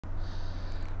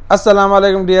Assalamu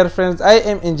alaikum dear friends, I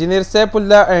am engineer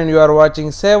Saifullah and you are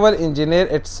watching Civil Engineer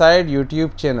at Side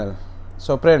YouTube channel.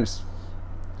 So friends,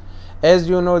 as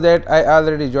you know that I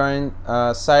already joined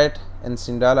a site in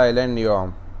Sindal Island,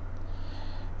 NEOM,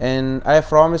 and I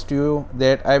promised you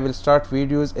that I will start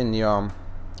videos in NEOM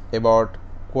about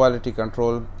quality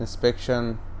control,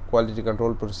 inspection, quality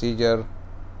control procedure.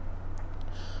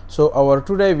 So our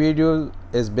today video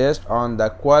is based on the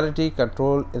quality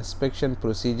control inspection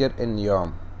procedure in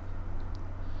NEOM.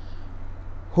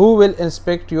 Who will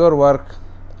inspect your work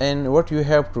and what you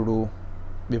have to do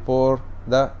before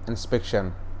the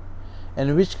inspection,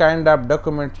 and which kind of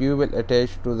document you will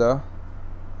attach to the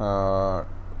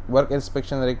work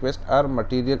inspection request or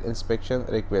material inspection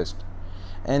request.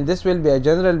 And this will be a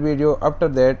general video. After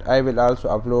that I will also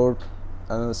upload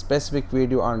a specific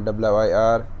video on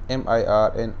WIR,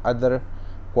 MIR and other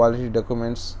quality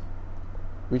documents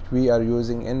which we are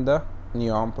using in the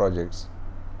NEOM projects.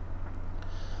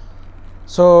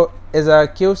 So as a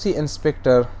QC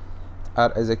inspector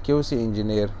or as a QC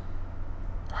engineer,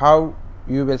 how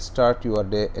you will start your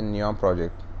day in NEOM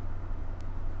project?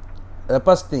 The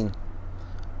first thing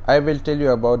I will tell you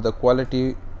about the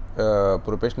quality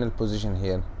professional position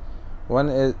here. One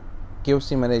is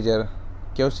QC manager,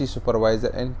 QC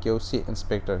supervisor and QC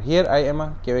inspector. Here I am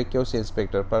a qaqc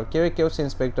inspector. Per qaqc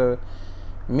inspector,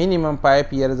 minimum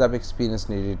 5 years of experience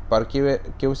needed. Per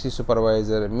QC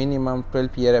supervisor, minimum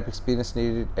 12 years of experience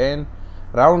needed, and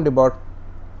round about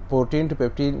 14 to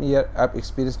 15 years of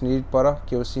experience needed for a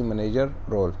QC manager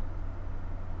role.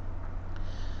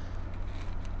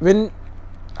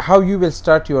 How you will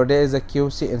start your day as a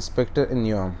QC inspector in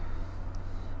NEOM?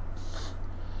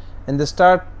 In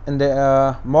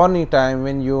the morning time,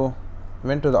 when you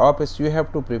went to the office, you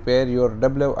have to prepare your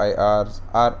WIRs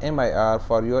or MIR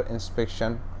for your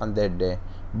inspection on that day,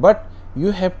 but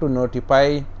you have to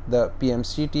notify the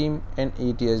PMC team and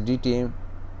ETSD team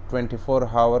 24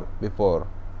 hours before.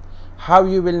 How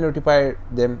you will notify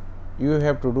them? You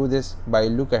have to do this by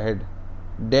look ahead,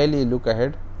 daily look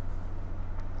ahead,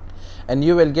 and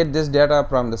you will get this data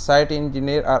from the site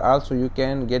engineer, or also you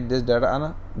can get this data on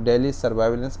a daily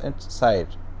surveillance at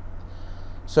site.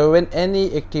 So when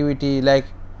any activity, like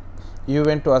you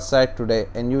went to a site today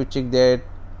and you check that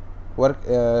work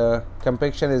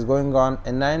compaction is going on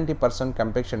and 90%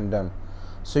 compaction done,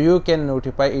 so you can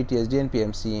notify ETSD and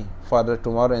PMC for the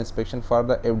tomorrow inspection for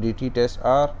the FDT test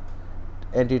or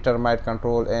anti-termite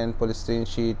control and polystyrene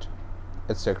sheet,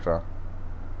 etc.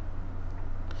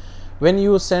 When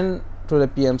you send to the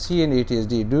PMC and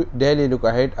ETSD, do daily look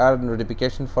ahead or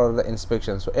notification for the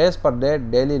inspection. So as per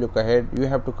that daily look ahead, you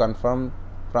have to confirm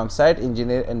from site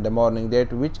engineer in the morning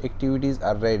that which activities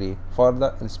are ready for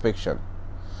the inspection.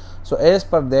 So as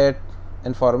per that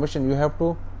information, you have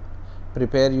to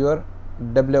prepare your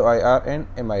WIR and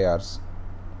MIRs.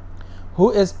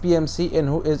 Who is PMC and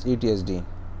who is ETSD?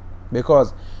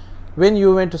 Because when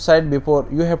you went to site before,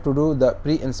 you have to do the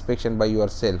pre-inspection by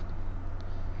yourself.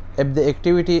 If the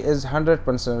activity is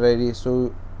 100% ready,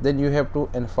 so then you have to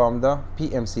inform the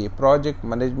PMC, project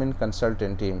management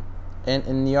consultant team. And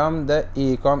in NEOM, the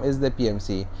EECOM is the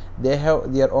PMC. They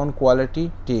have their own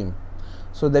quality team.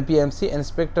 So the PMC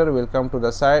inspector will come to the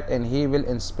site and he will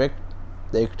inspect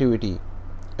the activity.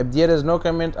 If there is no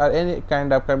comment or any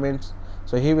kind of comments,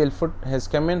 so he will put his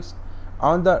comments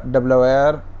on the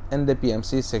WIR in the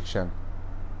PMC section.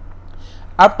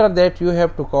 After that, you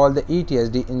have to call the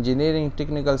ETSD, Engineering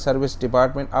Technical Service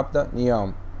Department of the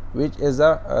NEOM, which is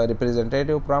a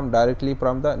representative directly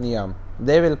from the NEOM.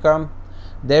 They will come.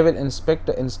 They will inspect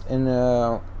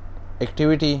the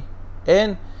activity,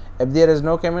 and if there is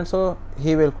no comment, so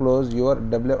he will close your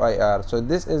WIR. So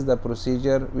this is the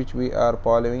procedure which we are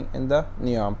following in the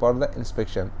NEOM for the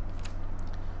inspection.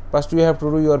 First you have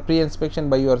to do your pre-inspection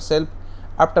by yourself.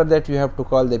 After that you have to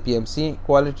call the PMC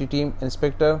quality team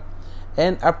inspector,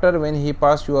 and after when he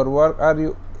pass your work or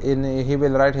he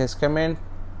will write his comment.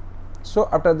 So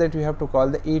after that you have to call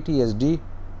the ETSD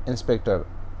inspector.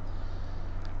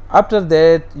 After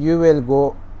that you will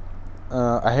go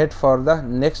ahead for the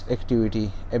next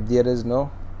activity if there is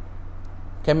no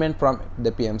comment from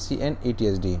the PMC and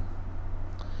ETSD.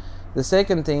 The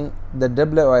second thing, the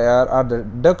WIR or the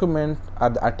document or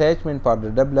the attachment for the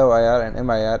WIR and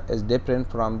MIR is different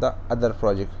from the other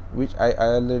project, which I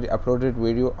already uploaded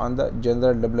video on the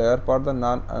general WIR for the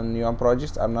non-NEOM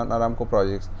projects or non-Aramco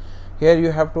projects. Here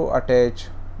you have to attach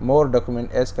more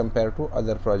document as compared to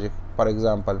other projects. For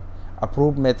example,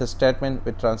 approved method statement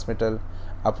with transmittal,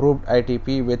 approved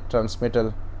ITP with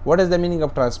transmittal. What is the meaning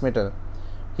of transmittal?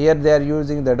 Here they are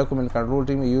using the document control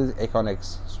team, use qaqc.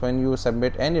 So when you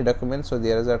submit any document, so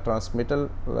there is a transmittal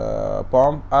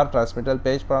form or transmittal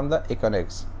page from the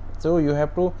qaqc. So you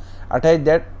have to attach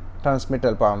that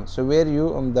transmittal form, so where you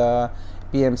the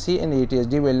PMC and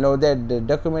ETSD will know that the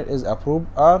document is approved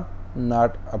or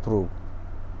not approved.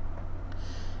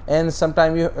 And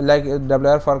sometimes you like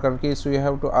WIR for country, so you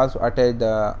have to also attach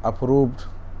the approved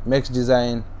mix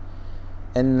design,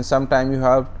 and sometimes you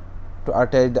have to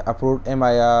attach the approved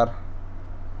MIR.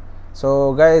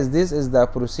 So guys, this is the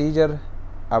procedure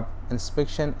of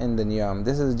inspection in the NEOM.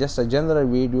 This is just a general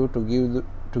video to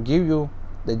give you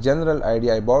the general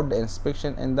idea about the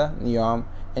inspection in the NEOM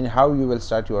and how you will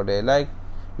start your day. Like,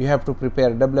 you have to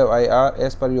prepare WIR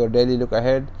as per your daily look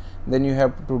ahead, then you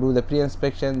have to do the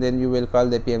pre-inspection, then you will call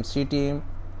the PMC team.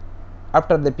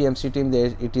 After the PMC team,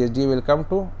 the ETSD will come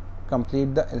to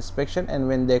complete the inspection, and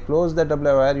when they close the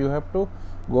WIR, you have to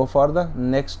go for the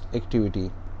next activity.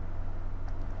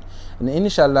 And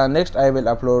inshallah, next I will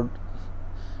upload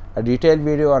a detailed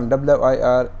video on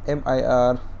WIR,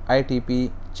 MIR,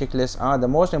 ITP checklist. The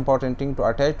most important thing to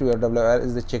attach to your WIR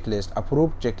is the checklist,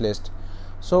 approved checklist.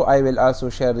 So I will also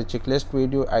share the checklist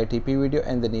video, ITP video,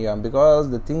 and the NEOM,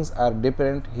 because the things are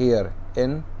different here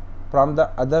from the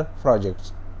other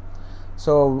projects.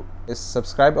 So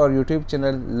subscribe our YouTube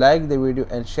channel, like the video,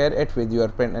 and share it with your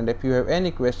friend. And if you have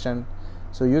any question,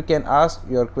 so you can ask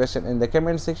your question in the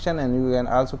comment section, and you can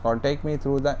also contact me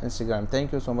through the Instagram.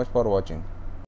 Thank you so much for watching.